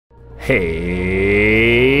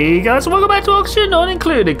Hey guys, welcome back to Oxygen Not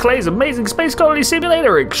Included, Klei's amazing space colony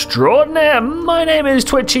simulator extraordinaire. My name is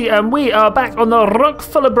Twitchi and we are back on the rock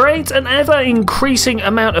full of brains, an ever increasing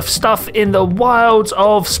amount of stuff in the wilds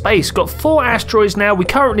of space. Got 4 asteroids now, we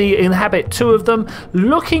currently inhabit 2 of them,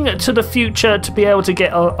 looking to the future to be able to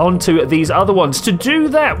get onto these other ones. To do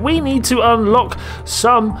that, we need to unlock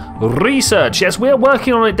some research. Yes, we are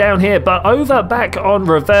working on it down here, but over back on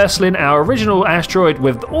Reverseling, our original asteroid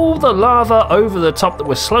with all the lava over the top that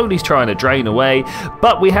we're slowly trying to drain away,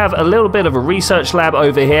 but we have a little bit of a research lab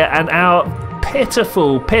over here and our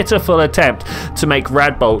pitiful attempt to make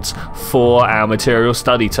rad bolts for our material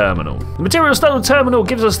study terminal. The material study terminal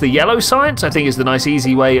gives us the yellow science, I think is the nice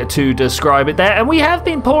easy way to describe it there, and we have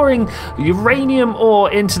been pouring uranium ore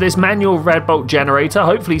into this manual rad bolt generator.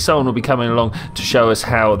 Hopefully someone will be coming along to show us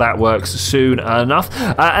how that works soon enough,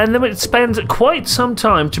 and then it spends quite some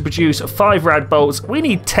time to produce 5 rad bolts. We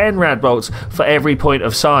need 10 rad bolts for every point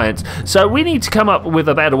of science, so we need to come up with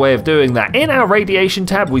a better way of doing that. In our radiation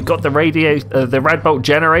tab we've got the rad bolt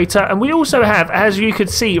generator, and we also have, as you could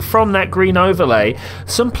see from that green overlay,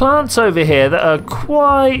 some plants over here that are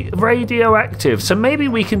quite radioactive, so maybe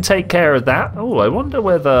we can take care of that. Oh, I wonder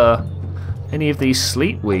whether any of these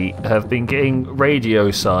sleet wheat have been getting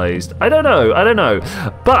radio sized. I don't know,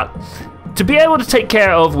 but to be able to take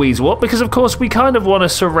care of Weezewort, because of course we kind of want to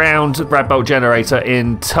surround the rad bolt generator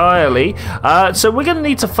entirely, so we're going to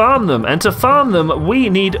need to farm them, and to farm them we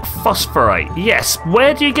need phosphorite. Yes,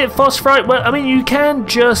 where do you get phosphorite? Well, I mean, you can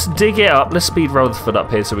just dig it up. Let's speed Rutherford up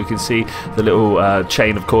here so we can see the little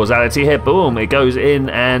chain of causality here. Boom, it goes in,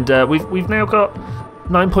 and we've now got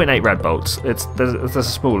 9.8 rad bolts. There's a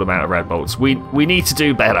small amount of rad bolts. We need to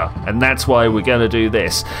do better, and that's why we're going to do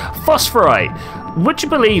this. Phosphorite, would you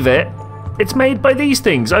believe it? It's made by these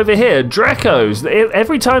things over here, Dracos.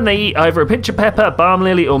 Every time they eat either a pinch of pepper, balm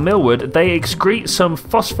lily, or millwood, they excrete some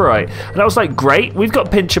phosphorite. And I was like, great, we've got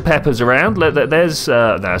pinch of peppers around.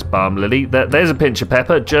 That's balm lily. There's a pinch of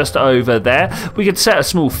pepper just over there. We could set a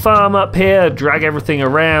small farm up here, drag everything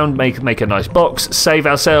around, make a nice box, save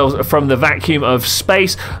ourselves from the vacuum of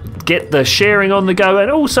space, get the shearing on the go, and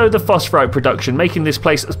also the phosphorite production, making this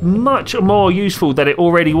place much more useful than it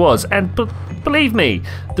already was. And believe me,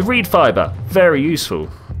 the reed fibre, very useful.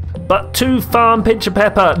 But to farm pinch of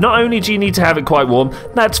pepper, not only do you need to have it quite warm,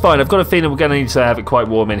 that's fine, I've got a feeling we're going to need to have it quite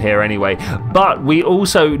warm in here anyway, but we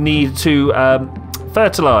also need to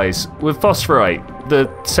fertilise with phosphorite, the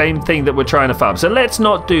same thing that we're trying to farm. So let's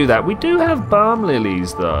not do that. We do have balm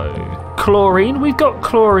lilies though. Chlorine, we've got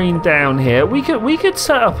chlorine down here. We could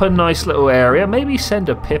set up a nice little area, maybe send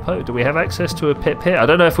a pip out. Do we have access to a pip here? I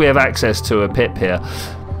don't know if we have access to a pip here.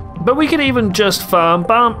 But we could even just farm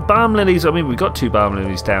balm lilies. I mean, we've got 2 balm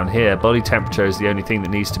lilies down here. Body temperature is the only thing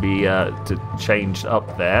that needs to be changed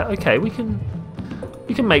up there. Okay, we can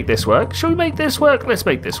make this work. Shall we make this work? Let's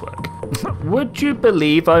make this work. Would you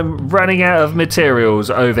believe I'm running out of materials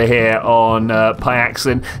over here on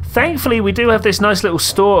Pyaxin? Thankfully, we do have this nice little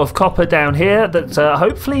store of copper down here that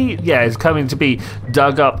hopefully, yeah, is coming to be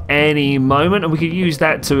dug up any moment, and we could use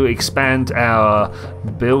that to expand our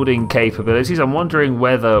building capabilities. I'm wondering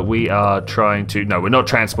whether we are trying to... No, we're not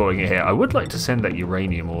transporting it here. I would like to send that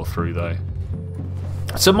uranium ore through, though.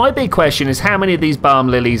 So my big question is, how many of these balm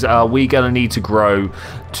lilies are we going to need to grow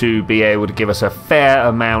to be able to give us a fair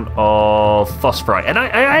amount of phosphorite? And I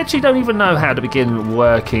actually don't even know how to begin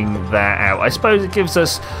working that out. I suppose it gives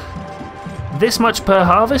us this much per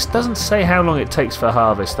harvest. Doesn't say how long it takes for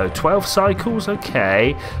harvest though. 12 cycles,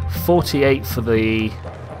 okay. 48 for the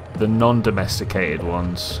non-domesticated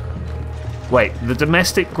ones. Wait, the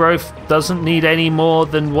domestic growth doesn't need any more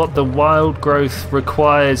than what the wild growth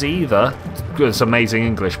requires either. It's amazing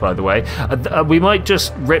English, by the way. We might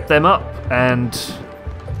just rip them up and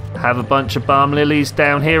have a bunch of balm lilies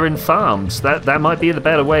down here in farms. That might be the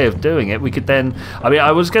better way of doing it. We could then... I mean,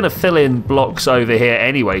 I was going to fill in blocks over here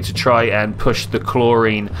anyway to try and push the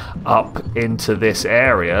chlorine up into this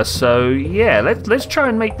area. So, yeah, let's try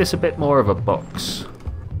and make this a bit more of a box.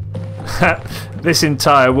 This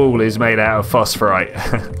entire wall is made out of phosphorite.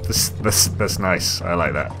 That's nice. I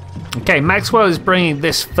like that. Okay, Maxwell is bringing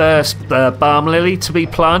this first balm lily to be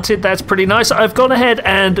planted. That's pretty nice. I've gone ahead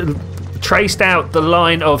and traced out the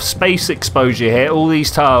line of space exposure here. All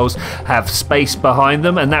these tiles have space behind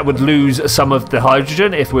them, and that would lose some of the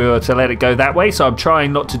hydrogen if we were to let it go that way, so I'm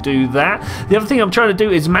trying not to do that. The other thing I'm trying to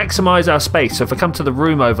do is maximize our space. So if I come to the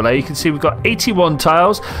room overlay, you can see we've got 81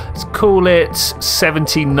 tiles. Let's call it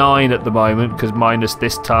 79 at the moment, because minus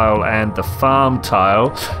this tile and the farm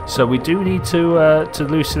tile. So we do need to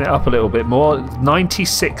loosen it up a little bit more.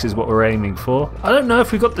 96 is what we're aiming for. I don't know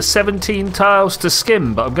if we've got the 17 tiles to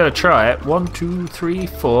skim, but I'm going to try it. 1, 2, 3,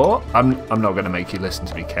 4. I'm not going to make you listen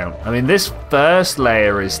to me count. I mean, this first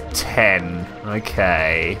layer is 10.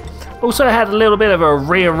 Okay. Also had a little bit of a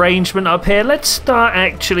rearrangement up here. Let's start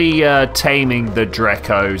actually taming the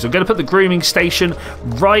Drecos. I'm going to put the grooming station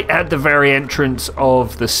right at the very entrance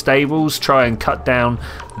of the stables, try and cut down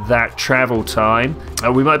that travel time.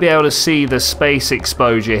 We might be able to see the space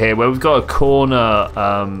exposure here where we've got a corner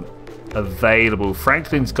available.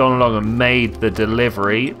 Franklin's gone along and made the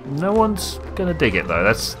delivery. No one's going to dig it though.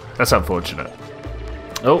 That's unfortunate.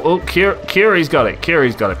 Oh, Curie's got it.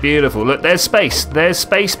 Curie's got it. Beautiful. Look, there's space. There's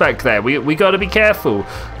space back there. We got to be careful.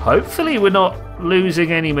 Hopefully we're not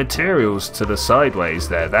losing any materials to the sideways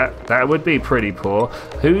there. That would be pretty poor.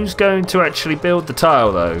 Who's going to actually build the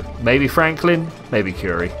tile, though? Maybe Franklin? Maybe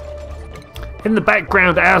Curie. In the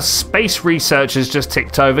background, our space researchers just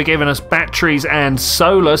ticked over, giving us batteries and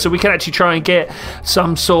solar, so we can actually try and get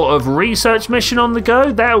some sort of research mission on the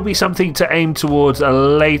go. That will be something to aim towards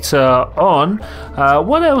later on.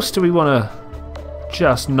 What else do we want to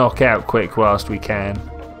just knock out quick whilst we can?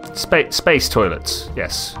 Space toilets.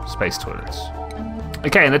 Yes, space toilets.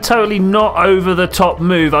 Okay, and a totally not over-the-top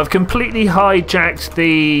move. I've completely hijacked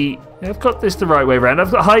the... I've got this the right way around. I've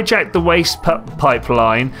got hijacked the waste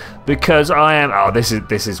pipeline because I am... Oh, this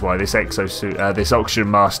is why this exosuit, this oxygen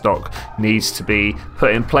mask dock needs to be put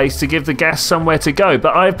in place to give the gas somewhere to go.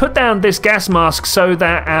 But I've put down this gas mask so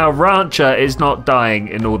that our rancher is not dying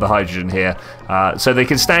in all the hydrogen here, so they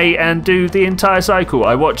can stay and do the entire cycle.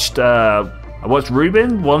 I watched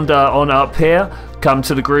Ruben wander on up here, come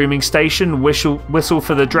to the grooming station, whistle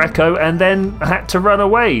for the Dreco, and then had to run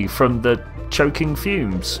away from the choking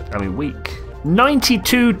fumes. I mean, weak.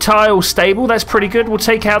 92 tile stable, that's pretty good. We'll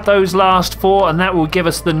take out those last 4 and that will give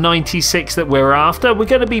us the 96 that we're after. We're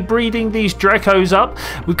going to be breeding these Drecos up.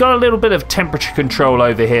 We've got a little bit of temperature control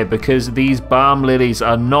over here because these balm lilies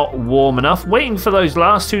are not warm enough. Waiting for those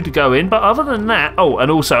last 2 to go in, but other than that... Oh,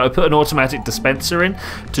 and also I put an automatic dispenser in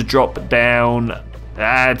to drop down...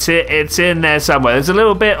 That's it, it's in there somewhere. There's a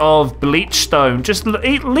little bit of bleach stone just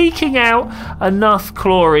leaking out enough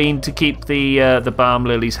chlorine to keep the balm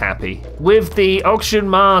lilies happy. With the oxygen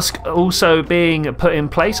mask also being put in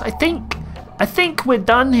place, I think we're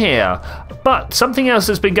done here. But something else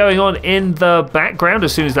that's been going on in the background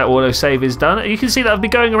as soon as that autosave is done, you can see that I've been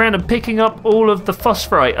going around and picking up all of the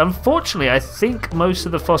phosphorite. Unfortunately, I think most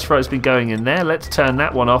of the phosphorite's been going in there. Let's turn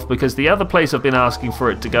that one off because the other place I've been asking for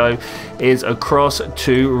it to go is across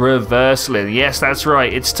to reverseling. Yes, that's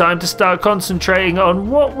right. It's time to start concentrating on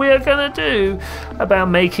what we're going to do about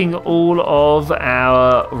making all of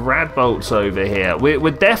our rad bolts over here. We're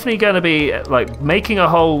definitely going to be like making a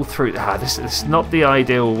hole through... This is not the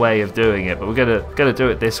ideal way of doing it, but we're gonna do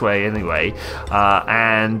it this way anyway,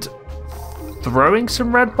 and throwing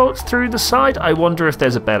some rad bolts through the side. I wonder if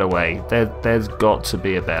there's a better way. There's got to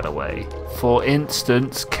be a better way. For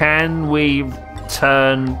instance, can we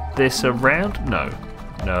turn this around?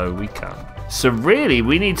 No, we can't. So really,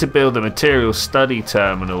 we need to build a material study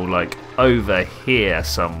terminal like over here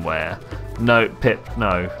somewhere. No, Pip,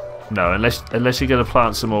 no, unless you're gonna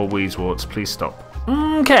plant some more weezeworts, please stop.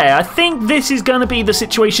 Okay, I think this is going to be the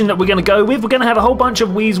situation that we're going to go with. We're going to have a whole bunch of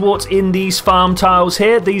weezeworts in these farm tiles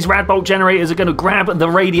here. These radbolt generators are going to grab the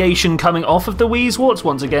radiation coming off of the weezeworts.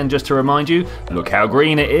 Once again, just to remind you, look how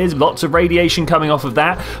green it is. Lots of radiation coming off of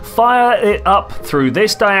that. Fire it up through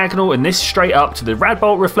this diagonal and this straight up to the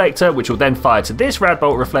radbolt reflector, which will then fire to this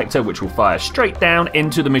radbolt reflector, which will fire straight down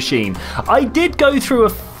into the machine. I did go through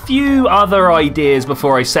a few other ideas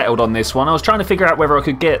before I settled on this one. I was trying to figure out whether I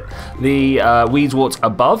could get the weezeworts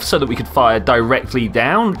above so that we could fire directly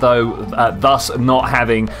down, though thus not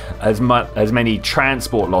having as many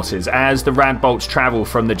transport losses as the rad bolts travel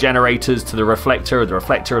from the generators to the reflector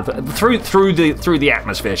through the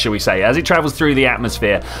atmosphere, shall we say. As it travels through the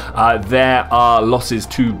atmosphere, there are losses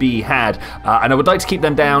to be had, and I would like to keep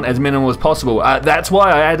them down as minimal as possible. That's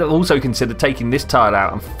why I had also considered taking this tile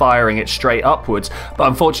out and firing it straight upwards, but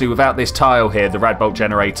unfortunately unfortunately, without this tile here, the Radbolt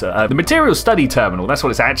generator, the material study terminal, that's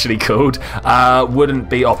what it's actually called, wouldn't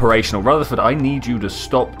be operational. Rutherford, I need you to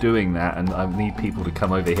stop doing that, and I need people to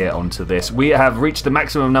come over here onto this. We have reached the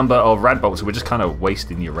maximum number of Radbolts, so we're just kind of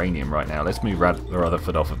wasting uranium right now. Let's move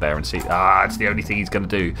Rutherford off of there and see. It's the only thing he's going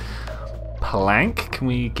to do. Plank, can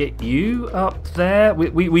we get you up there?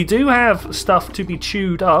 We do have stuff to be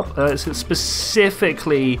chewed up. It's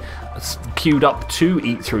specifically queued up to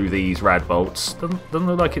eat through these Radbolts. Doesn't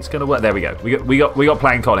look like it's going to work. There we go. We got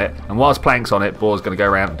Plank on it, and whilst Plank's on it, Boar's going to go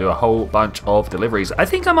around and do a whole bunch of deliveries. I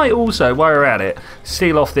think I might also, while we're at it,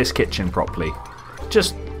 seal off this kitchen properly,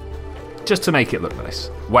 just to make it look nice.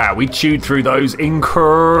 Wow, we chewed through those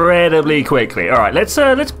incredibly quickly. All right, let's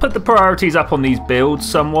put the priorities up on these builds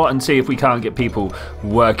somewhat and see if we can't get people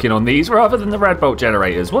working on these rather than the Radbolt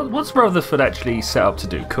generators. What's Rutherford actually set up to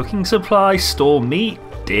do? Cooking supply, store meat,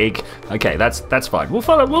 dig. Okay, that's fine. We'll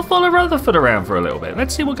follow Rutherford around for a little bit.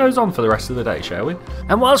 Let's see what goes on for the rest of the day, shall we?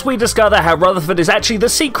 And whilst we discover how Rutherford is actually the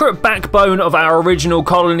secret backbone of our original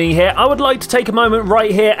colony here, I would like to take a moment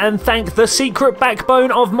right here and thank the secret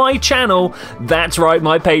backbone of my channel. That's right,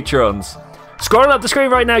 my patrons. Scrolling up the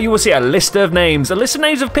screen right now, you will see a list of names. A list of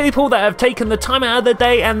names of people that have taken the time out of the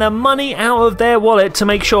day and the money out of their wallet to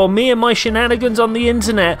make sure me and my shenanigans on the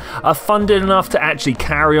internet are funded enough to actually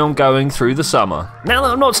carry on going through the summer. Now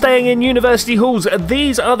that I'm not staying in university halls,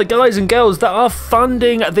 these are the guys and girls that are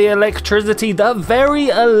funding the electricity, the very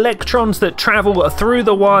electrons that travel through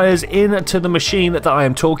the wires into the machine that I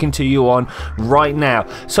am talking to you on right now.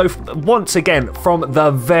 So once again, from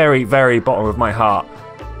the very, very bottom of my heart,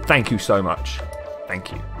 thank you so much.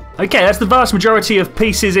 Thank you. Okay, that's the vast majority of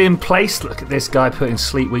pieces in place. Look at this guy putting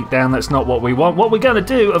Sleep Week down. That's not what we want. What we're going to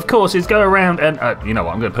do, of course, is go around and, you know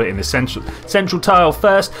what, I'm going to put it in the central tile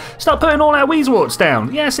first. Start putting all our Weezeworts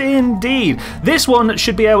down. Yes, indeed. This one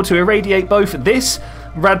should be able to irradiate both this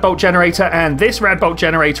Radbolt generator and this Radbolt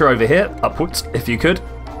generator over here, upwards, if you could.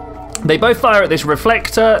 They both fire at this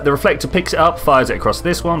reflector. The reflector picks it up, fires it across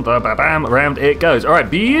this one, bam, bam, bam, around it goes. All right,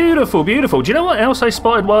 beautiful, beautiful. Do you know what else I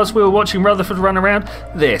spotted whilst we were watching Rutherford run around?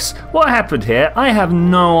 This. What happened here? I have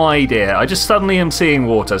no idea. I just suddenly am seeing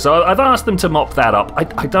water, so I've asked them to mop that up.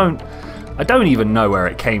 I don't even know where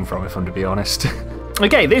it came from, if I'm to be honest.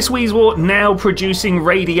 Okay, this Weezewort now producing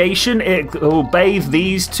radiation. It will bathe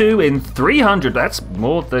these two in 300. That's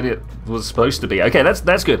more than it was supposed to be. Okay,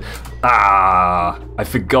 that's good. I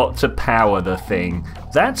forgot to power the thing.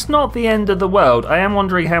 That's not the end of the world. I am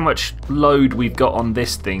wondering how much load we've got on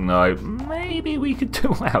this thing, though. Maybe we could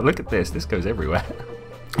do... Wow, look at this. This goes everywhere.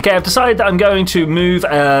 Okay, I've decided that I'm going to move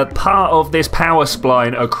part of this power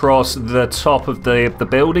spline across the top of the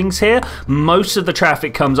buildings here. Most of the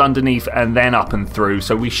traffic comes underneath and then up and through,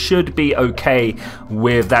 so we should be okay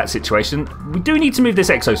with that situation. We do need to move this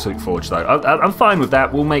exosuit forge, though. I'm fine with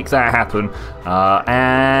that. We'll make that happen.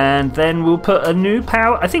 And then we'll put a new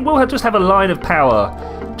power... I think we'll just have a line of power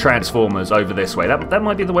transformers over this way. That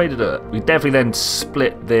might be the way to do it. We definitely then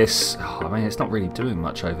split this. I mean, it's not really doing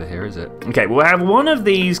much over here, is it? Okay, we'll have one of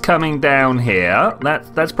these coming down here.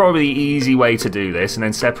 That's probably the easy way to do this, and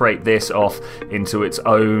then separate this off into its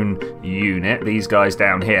own unit. These guys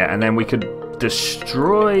down here, and then we could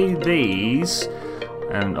destroy these,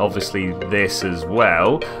 and obviously this as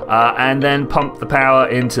well, and then pump the power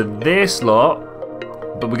into this lot.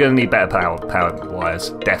 But we're going to need better power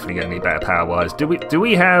wires. Definitely going to need better power wires. Do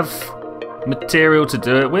we have material to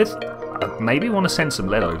do it with? Maybe want to send some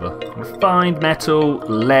lead over. Find metal,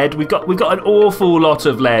 lead. We've got an awful lot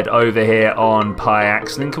of lead over here on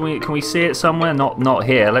Pyaxlin. Can we see it somewhere? Not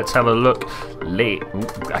here. Let's have a look. Lead.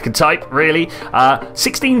 I can type, really.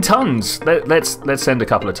 16 tons. Let's send a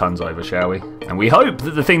couple of tons over, shall we? And we hope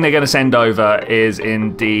that the thing they're going to send over is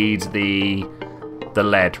indeed the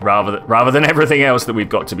lead rather than everything else that we've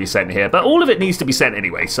got to be sent here. But all of it needs to be sent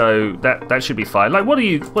anyway, so that should be fine. Like, what are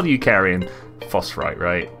you carrying? Phosphorite,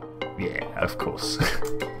 right? Yeah, of course.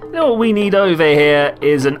 What we need over here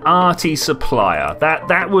is an arty supplier.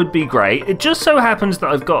 That would be great. It just so happens that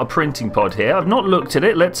I've got a printing pod here. I've not looked at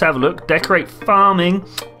it. Let's have a look. Decorate farming.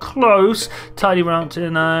 Close. Tidy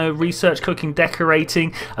mountain. Research cooking,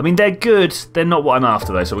 decorating. I mean, they're good. They're not what I'm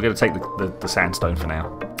after, though, so we're going to take the sandstone for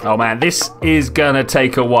now. Oh, man, this is going to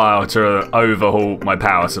take a while to overhaul my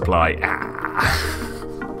power supply.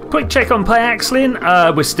 Quick check on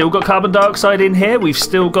Pyaxlin. We've still got carbon dioxide in here. We've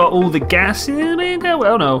still got all the gas in it.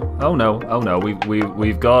 Oh no.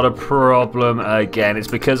 We've got a problem again. It's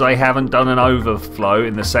because I haven't done an overflow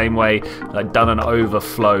in the same way I've done an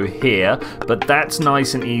overflow here. But that's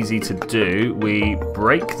nice and easy to do. We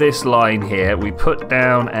break this line here. We put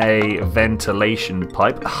down a ventilation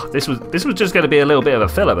pipe. This was just going to be a little bit of a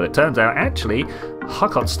filler, but it turns out actually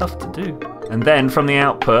I've got stuff to do. And then from the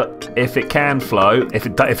output, if it can flow, if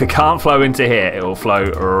it can't flow into here, it will flow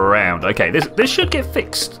around. Okay, this should get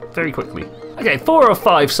fixed very quickly. Okay, 4 or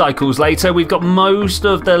 5 cycles later, we've got most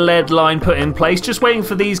of the lead line put in place. Just waiting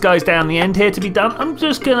for these guys down the end here to be done. I'm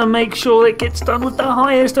just going to make sure it gets done with the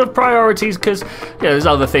highest of priorities because there's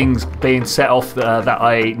other things being set off that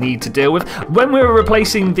I need to deal with. When we were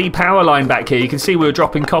replacing the power line back here, you can see we were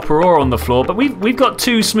dropping copper ore on the floor, but we've got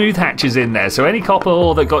 2 smooth hatches in there. So any copper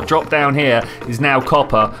ore that got dropped down here is now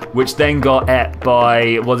copper, which then got ate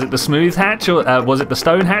by, was it the smooth hatch, or was it the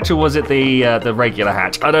stone hatch, or was it the regular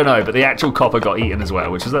hatch? I don't know, but the actual copper got eaten as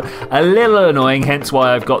well, which is a little annoying, hence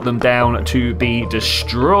why I've got them down to be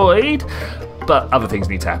destroyed. But other things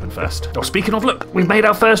need to happen first. Oh, speaking of, look, we've made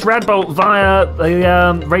our first rad bolt via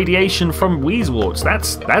the radiation from Wheezeworts.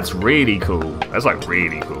 That's really cool. That's like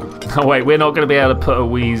really cool. Oh wait, we're not going to be able to put a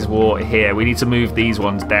Wheezewort here. We need to move these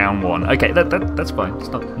ones down 1. Okay, that's fine. It's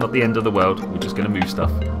not the end of the world. We're just going to move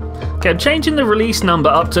stuff. Okay, I'm changing the release number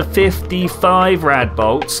up to 55 rad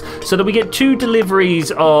bolts so that we get 2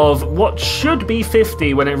 deliveries of what should be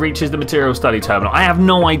 50 when it reaches the material study terminal. I have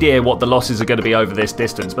no idea what the losses are going to be over this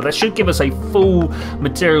distance, but that should give us a full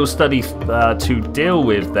material study to deal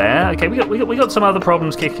with there. Okay, we got some other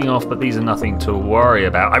problems kicking off, but these are nothing to worry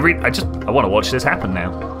about. I want to watch this happen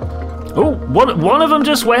now. Oh, one of them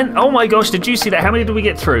just went. Oh my gosh, did you see that? How many did we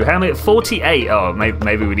get through? How many? 48. Oh,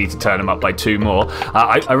 maybe we need to turn them up by 2 more.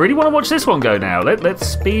 I really want to watch this one go now. Let's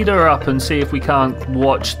speed her up and see if we can't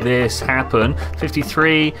watch this happen.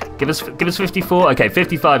 53. Give us 54. Okay,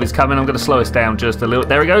 55 is coming. I'm going to slow us down just a little.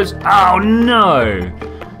 There it goes. Oh no.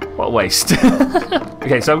 What a waste.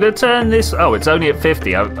 Okay, so I'm going to turn this. Oh, it's only at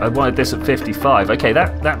 50. I wanted this at 55. Okay,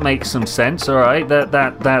 that makes some sense. All right,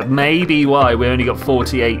 that may be why we only got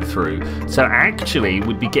 48 through. So actually,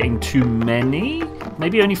 we'd be getting too many.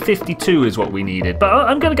 Maybe only 52 is what we needed, but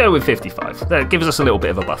I'm going to go with 55. That gives us a little bit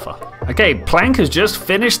of a buffer. Okay, Plank has just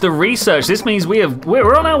finished the research. This means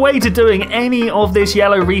we're on our way to doing any of this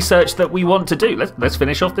yellow research that we want to do. Let's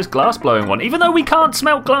finish off this glass blowing one. Even though we can't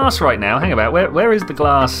smelt glass right now. Hang about. Where is the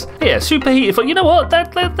glass? Here, superheated. You know what?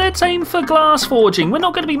 Let's aim for glass forging. We're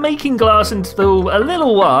not going to be making glass until a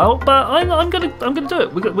little while, but I'm gonna do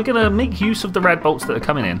it. We're gonna make use of the rad bolts that are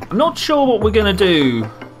coming in. I'm not sure what we're gonna do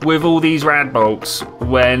with all these rad bolts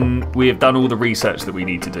when we have done all the research that we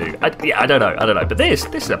need to do. I don't know. But this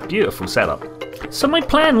is a beautiful setup. So my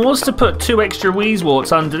plan was to put 2 extra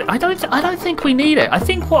Wheezeworts under. I don't think we need it. I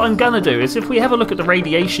think what I'm gonna do is, if we have a look at the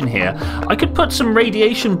radiation here, I could put some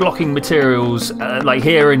radiation blocking materials like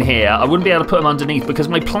here and here. I wouldn't be able to put them underneath because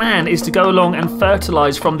my plan is to go along and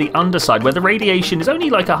fertilize from the underside, where the radiation is only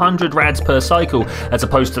like 100 rads per cycle, as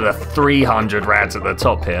opposed to the 300 rads at the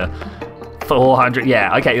top here. 400,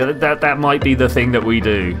 yeah, okay, that might be the thing that we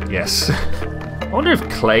do, yes. I wonder if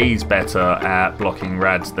Klei's better at blocking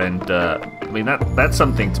rads than dirt. I mean, that's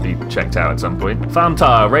something to be checked out at some point. Farm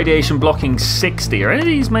tile, radiation blocking 60. Are any of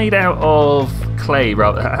these made out of Klei?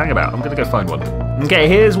 Hang about, I'm gonna go find one. Okay,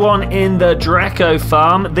 here's one in the Draco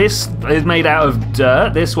farm. This is made out of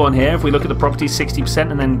dirt. This one here, if we look at the properties,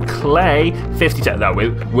 60%, and then Klei, 50%. No,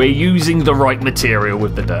 we're using the right material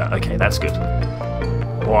with the dirt. Okay, that's good.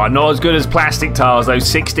 Well, not as good as plastic tiles, though,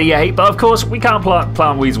 68. But of course, we can't plant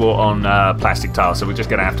Wheezewort on plastic tiles, so we're just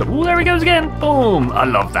going to have to. Oh, there he goes again. Boom. I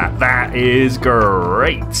love that. That is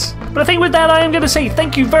great. But I think with that, I am going to say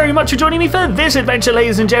thank you very much for joining me for this adventure,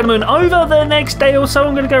 ladies and gentlemen. Over the next day or so,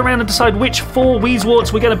 I'm going to go around and decide which 4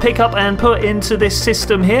 Wheezeworts we're going to pick up and put into this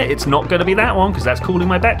system here. It's not going to be that one, because that's cooling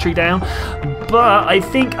my battery down. But I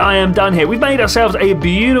think I am done here. We've made ourselves a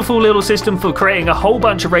beautiful little system for creating a whole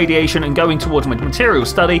bunch of radiation and going towards my material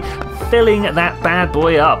study, filling that bad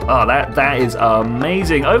boy up. Oh, that is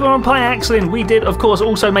amazing. Over on Pyaxlin, we did, of course,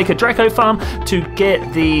 also make a Draco farm to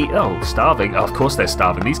get the... Oh, starving. Oh, of course they're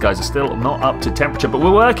starving. These guys are still not up to temperature, but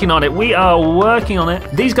we're working on it. We are working on it.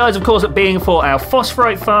 These guys, of course, being for our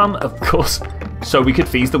phosphorite farm, of course, so we could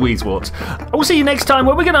feed the Wheezeworts. I'll see you next time,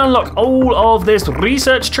 where we're going to unlock all of this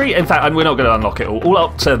research tree. In fact, we're not going to unlock it all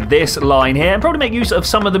up to this line here, and probably make use of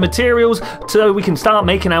some of the materials so we can start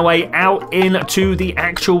making our way out into the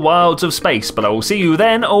actual wilds of space. But I will see you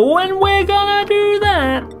then when we're going to do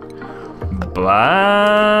that.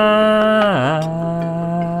 Bye.